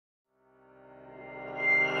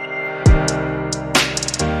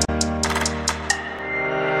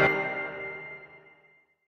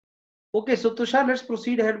Okay, so Tushar, let's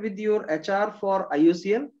proceed ahead with your HR for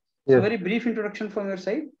IOCL. So Yes, very brief introduction from your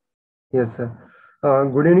side. yes, sir.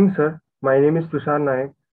 Good evening, sir. My name is Tushar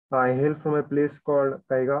Naik. I hail from a place called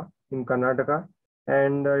Kaiga in Karnataka,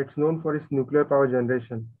 and it's known for its nuclear power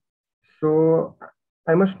generation. So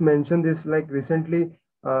I must mention this, like recently,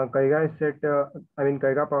 Kaiga has set,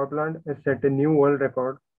 Kaiga Power Plant has set a new world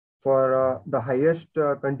record for the highest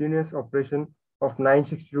continuous operation of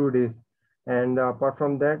 962 days. And apart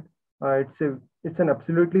from that, it's an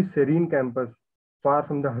absolutely serene campus, far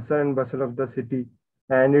from the hustle and bustle of the city,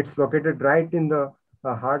 and it's located right in the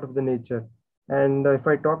heart of the nature. And if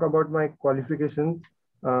I talk about my qualifications,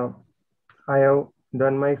 uh, I have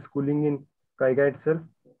done my schooling in Kaiga itself.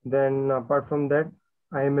 Then apart from that,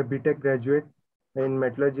 I am a B.Tech graduate in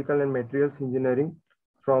Metallurgical and Materials Engineering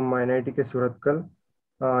from NITIE Surathkal.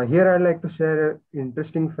 Here I'd like to share an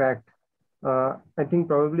interesting fact. I think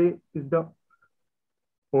probably is the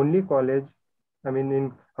only college,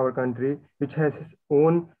 in our country, which has its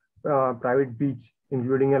own private beach,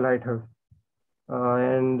 including a lighthouse.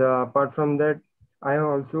 And apart from that, I have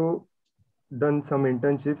also done some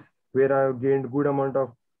internships where I have gained good amount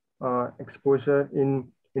of exposure in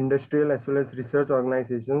industrial as well as research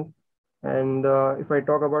organizations. And if I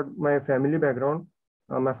talk about my family background,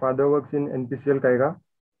 my father works in NPCIL Kaiga,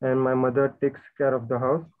 and my mother takes care of the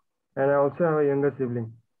house. And I also have a younger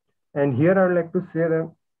sibling. And here I would like to say that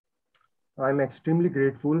I'm extremely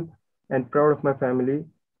grateful and proud of my family,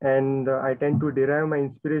 and I tend to derive my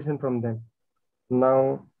inspiration from them.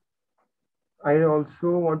 Now, I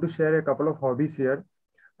also want to share a couple of hobbies here.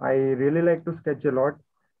 I really like to sketch a lot,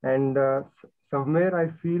 and somewhere I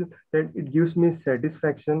feel that it gives me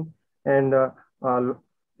satisfaction, and uh,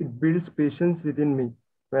 it builds patience within me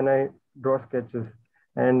when I draw sketches.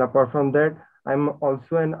 And apart from that, I'm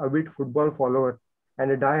also an avid football follower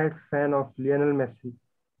and a diehard fan of Lionel Messi.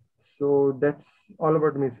 So that's all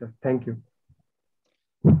about me, sir. Thank you.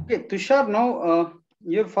 Okay, Tushar, now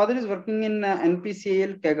your father is working in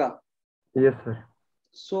NPCIL Kega. Yes, sir.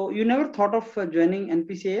 So you never thought of joining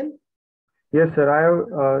NPCIL? Yes, sir. I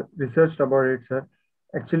have researched about it, sir.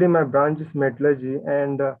 Actually, my branch is metallurgy,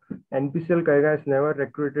 and NPCL Kaiga has never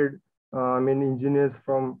recruited, engineers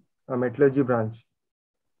from a metallurgy branch.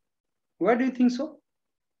 Why do you think so?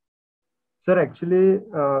 Sir, actually,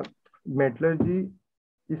 metallurgy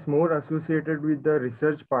is more associated with the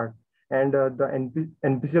research part, and the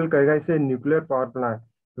NPCL Kaiga is a nuclear power plant,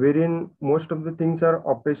 wherein most of the things are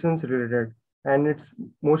operations related, and it's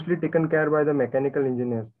mostly taken care by the mechanical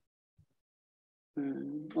engineers.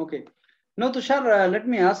 Okay. Now, Tushar, let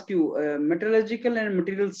me ask you, metallurgical and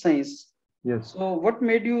material science. Yes. So, what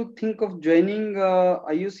made you think of joining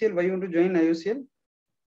IOCL? Why you want to join IOCL?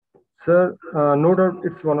 Sir, no doubt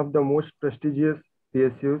it's one of the most prestigious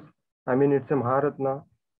PSUs. I mean, it's a Maharatna,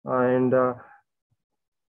 and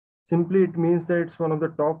simply it means that it's one of the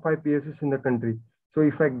top 5 PSUs in the country. So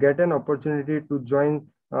if I get an opportunity to join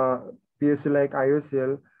PSU like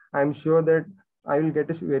IOCL, I'm sure that I will get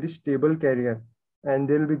a very stable career, and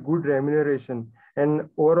there will be good remuneration. And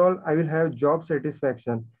overall, I will have job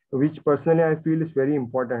satisfaction, which personally I feel is very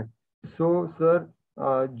important. So, sir,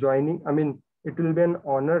 it will be an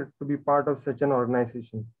honor to be part of such an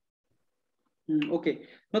organization. Okay.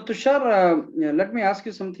 Now, Tushar, let me ask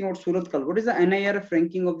you something about Surathkal. What is the NIRF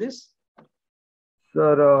ranking of this?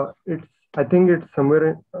 Sir, I think it's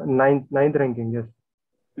somewhere ninth ranking, yes.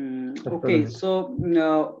 Okay, so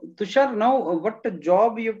Tushar, now what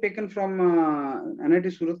job you've taken from NIT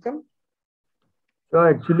Surathkal? So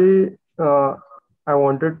actually, I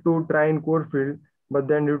wanted to try in core field, but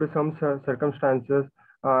then due to some circumstances,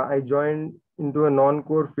 I joined into a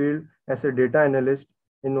non-core field as a data analyst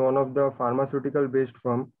in one of the pharmaceutical-based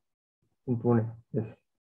firm in Pune. Yes.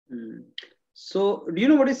 So, do you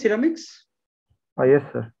know what is ceramics? Yes,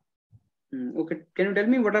 sir. Okay, can you tell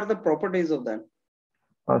me what are the properties of that?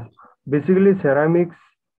 Basically, ceramics,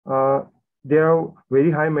 they have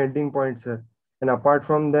very high melting points, sir. And apart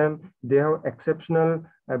from them, they have exceptional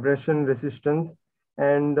abrasion resistance,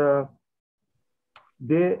 and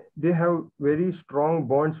they have very strong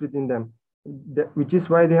bonds within them, which is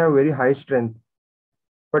why they have very high strength.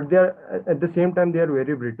 But they are at the same time they are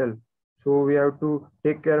very brittle. So we have to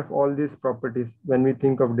take care of all these properties when we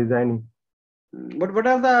think of designing. But what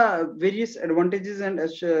are the various advantages and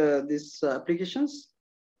these applications?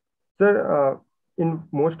 Sir, in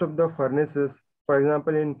most of the furnaces, for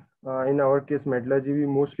example, in our case, metallurgy, we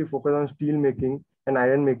mostly focus on steel making and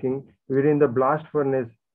iron making. Wherein the blast furnace,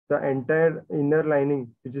 the entire inner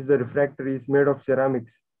lining, which is the refractory, is made of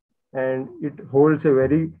ceramics, and it holds a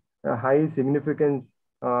very high significance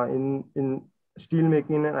in steel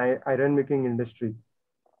making and iron making industry.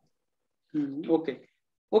 Okay.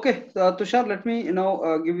 Okay, Tushar, let me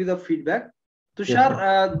now give you the feedback. Yes,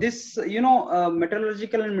 Tushar, this,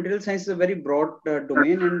 metallurgical and material science is a very broad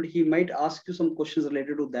domain, and he might ask you some questions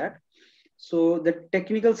related to that. So the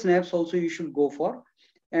technical snaps also you should go for.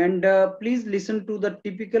 And please listen to the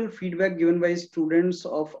typical feedback given by students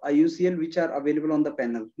of IOCL, which are available on the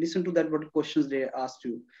panel. Listen to that, what questions they asked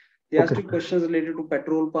you. They asked you questions related to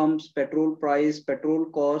petrol pumps, petrol price, petrol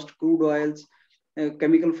cost, crude oils,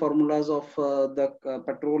 chemical formulas of the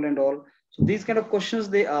petrol and all. So these kind of questions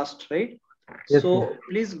they asked, right? yes, So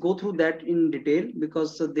please go through that in detail,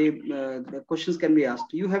 because the questions can be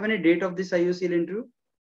asked. You have any date of this IOCL interview?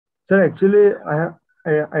 sir. Actually,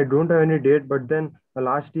 I don't have any date, but then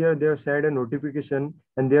last year they have said a notification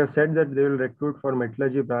and they have said that they will recruit for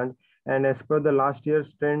metallurgy branch. And as per the last year's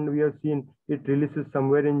trend, we have seen it releases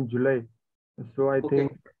somewhere in July. So I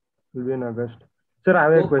think it will be in August. Sir, I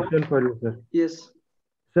have a question for you, sir. Yes.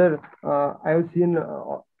 Sir, I have seen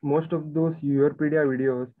most of those Yourpedia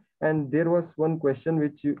videos, and there was one question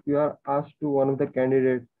which you are asked to one of the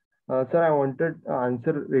candidates. Sir, I wanted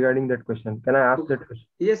answer regarding that question. Can I ask that question?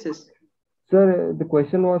 Yes, yes. Sir, the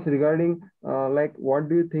question was regarding like what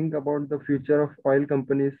do you think about the future of oil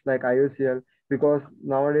companies like IOCL? Because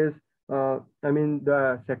nowadays, I mean,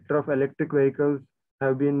 the sector of electric vehicles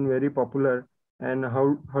have been very popular, and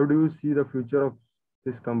how do you see the future of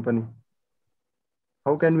this company?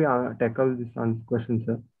 How can we tackle this question,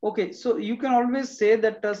 sir? Okay, so you can always say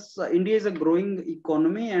that India is a growing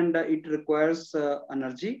economy, and it requires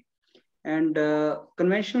energy, and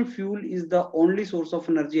conventional fuel is the only source of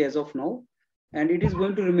energy as of now, and it is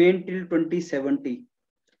going to remain till 2070.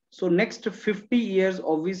 So next 50 years,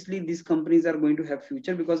 obviously these companies are going to have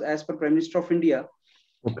future, because as per Prime Minister of India,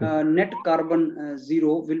 net carbon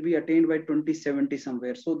zero will be attained by 2070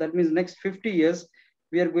 somewhere. So that means next 50 years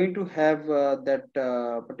we are going to have that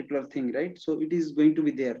particular thing, right? So it is going to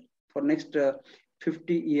be there for next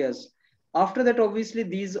 50 years. After that, obviously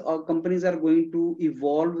these companies are going to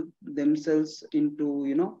evolve themselves into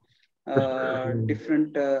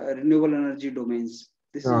different renewable energy domains.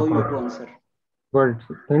 This is how you have to answer. Got it,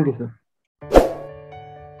 sir. Thank you, sir.